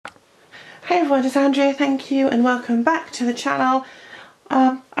Hey everyone, it's Andrea, thank you and welcome back to the channel.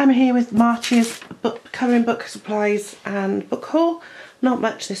 I'm here with Marchie's colouring book supplies and book haul. Not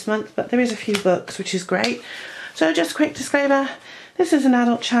much this month, but there is a few books, which is great. So just a quick disclaimer, this is an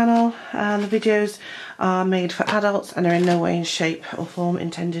adult channel and the videos are made for adults and are in no way in shape or form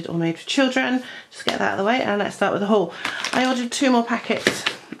intended or made for children. Just get that out of the way and let's start with the haul. I ordered 2 more packets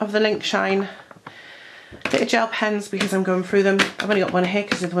of the Linkshine bit of gel pens because I'm going through them. I've only got one here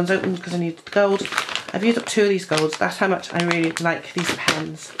because the other one's open because I need the gold. I've used up 2 of these golds. That's how much I really like these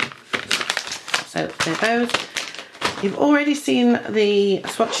pens. So they're those. You've already seen the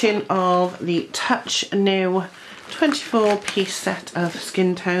swatching of the Touch New 24-piece set of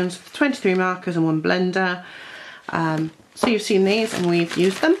skin tones, 23 markers and 1 blender. So you've seen these and we've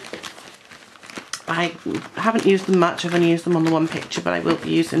used them. I haven't used them much, I've only used them on the one picture, but I will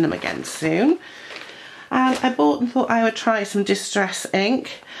be using them again soon. And I bought and thought I would try some Distress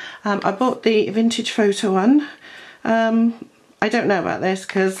ink. I bought the Vintage Photo one. I don't know about this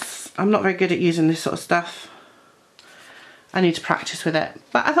because I'm not very good at using this sort of stuff. I need to practice with it.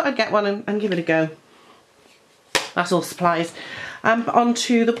 But I thought I'd get one and give it a go. That's all supplies. On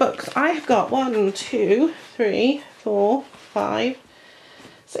to the books. I have got 1, 2, 3, 4, 5,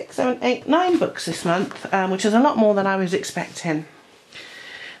 6, 7, 8, 9 books this month, which is a lot more than I was expecting.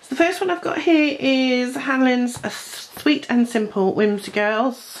 The first one I've got here is Hanlin's Sweet and Simple Whimsy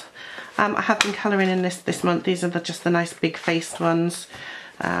Girls. I have been colouring in this month. These are just the nice big faced ones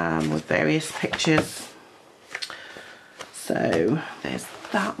with various pictures. So there's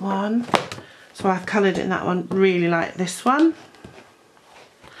that one. So I've coloured in that one. Really like this one.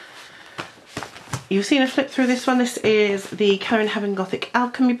 You've seen a flip through this one. This is the Colour in Heaven Gothic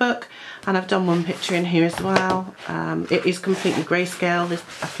Alchemy book, and I've done one picture in here as well. It is completely grayscale. This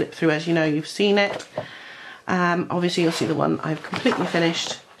a flip through, as you know, you've seen it. Obviously you'll see the one I've completely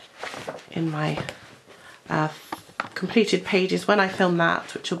finished in my completed pages when I film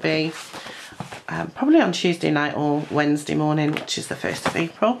that, which will be probably on Tuesday night or Wednesday morning, which is the 1st of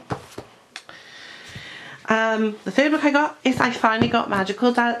April. The third book I got is I finally got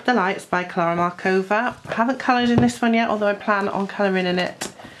Magical Delights by Klara Markova. I haven't coloured in this one yet, although I plan on colouring in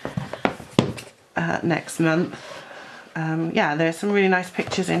it next month. Yeah, there's some really nice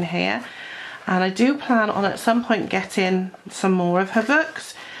pictures in here, and I do plan on at some point getting some more of her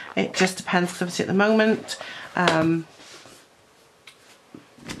books. It just depends because obviously at the moment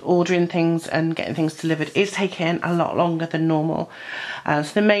ordering things and getting things delivered is taking a lot longer than normal. So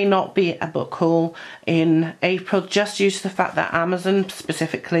there may not be a book haul in April just due to the fact that Amazon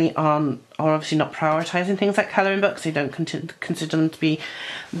specifically are obviously not prioritising things like colouring books. They don't consider them to be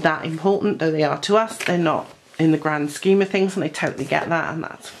that important, though they are to us. They're not in the grand scheme of things, and they totally get that, and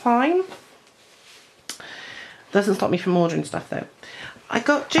that's fine. Doesn't stop me from ordering stuff though. I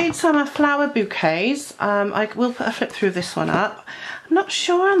got Jade Summer flower bouquets. I will put a flip through this one up. I'm not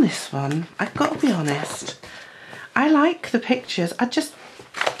sure on this one, I've got to be honest. I like the pictures, I just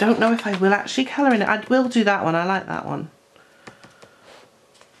don't know if I will actually colour in it. I will do that one, I like that one.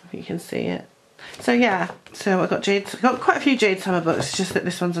 If you can see it. So yeah, so I got quite a few Jade Summer books, it's just that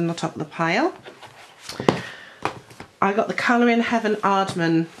this one's on the top of the pile. I got the Colour in Heaven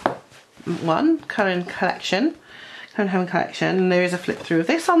Aardman one, Colour in Collection. Colour in Heaven Collection, and there is a flip through of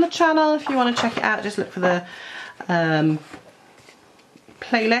this on the channel if you want to check it out. Just look for the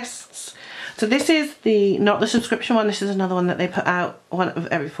playlists. So this is not the subscription one, this is another one that they put out one of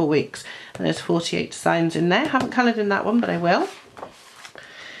every 4 weeks, and there's 48 designs in there. I haven't coloured in that one, but I will.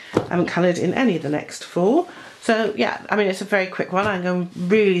 I haven't coloured in any of the next 4. So yeah, I mean, it's a very quick one. I'm going to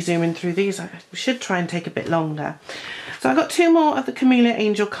really zooming through these. I should try and take a bit longer. So I got 2 more of the Camellia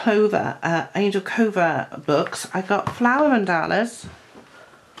Angel Clover books. I got Flower Mandalas,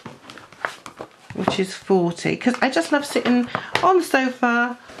 which is 40, because I just love sitting on the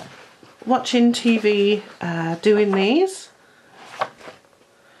sofa watching TV, doing these.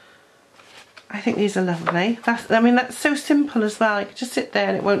 I think these are lovely. I mean, that's so simple as well. You can just sit there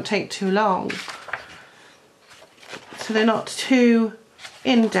and it won't take too long. So they're not too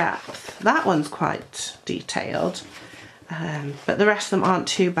in-depth. That one's quite detailed, but the rest of them aren't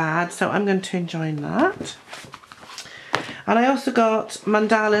too bad, so I'm going to enjoy that. And I also got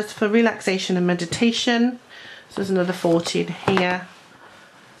mandalas for relaxation and meditation. So there's another 40 in here.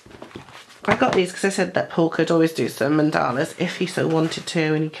 I got these because I said that Paul could always do some mandalas if he so wanted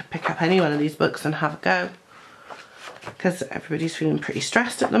to, and he could pick up any one of these books and have a go, because everybody's feeling pretty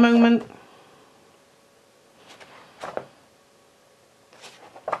stressed at the moment.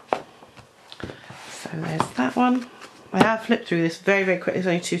 So there's that one. I have flipped through this very, very quickly. There's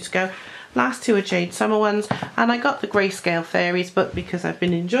only 2 to go. Last two are Jade Summer ones, and I got the Grayscale Fairies book because I've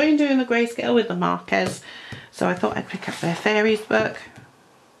been enjoying doing the grayscale with the Marquez, so I thought I'd pick up their Fairies book.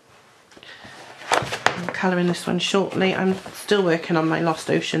 I'm colouring this one shortly. I'm still working on my Lost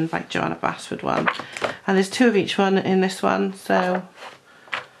Ocean by Joanna Basford one, and there's 2 of each one in this one, so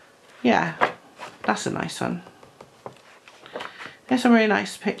yeah, that's a nice one. There's some really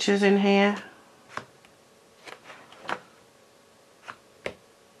nice pictures in here.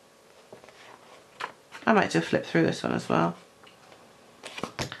 I might just flip through this one as well.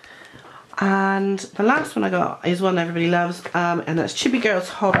 And the last one I got is one everybody loves, and that's Chibi Girls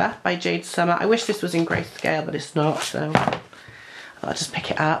Horror by Jade Summer. I wish this was in grayscale, but it's not, so I'll just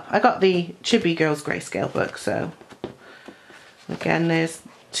pick it up. I got the Chibi Girls grayscale book, so again, there's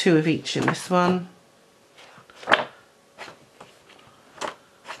 2 of each in this one.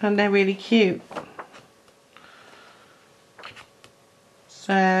 And they're really cute.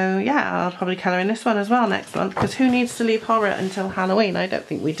 So yeah, I'll probably colour in this one as well next month, because who needs to leave horror until Halloween? I don't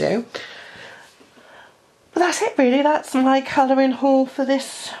think we do. But that's it really, that's my colouring haul for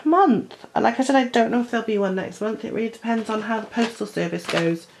this month. Like I said, I don't know if there'll be one next month. It really depends on how the postal service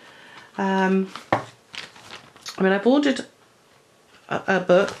goes. I mean, I've ordered a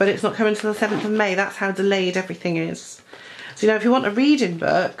book, but it's not coming until the 7th of May. That's how delayed everything is. So, you know, if you want a reading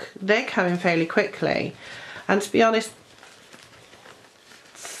book, they're coming fairly quickly. And to be honest,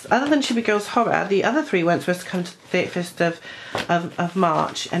 other than Chibi Girls Horror, the other 3 weren't supposed to come to the 31st of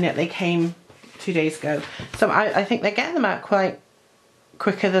March, and yet they came 2 days ago. So I think they're getting them out quite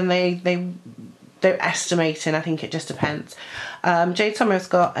quicker than they're estimating. I think it just depends. Jade Summer's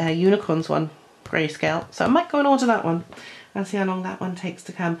got a Unicorns one, grayscale, so I might go and order that one and see how long that one takes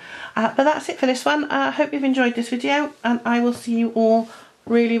to come. But that's it for this one. I hope you've enjoyed this video, and I will see you all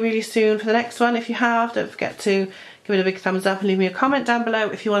really soon for the next one. If you have, don't forget to give it a big thumbs up and leave me a comment down below.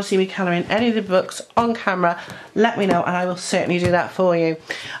 If you want to see me colouring any of the books on camera, let me know and I will certainly do that for you.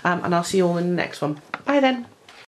 And I'll see you all in the next one. Bye then.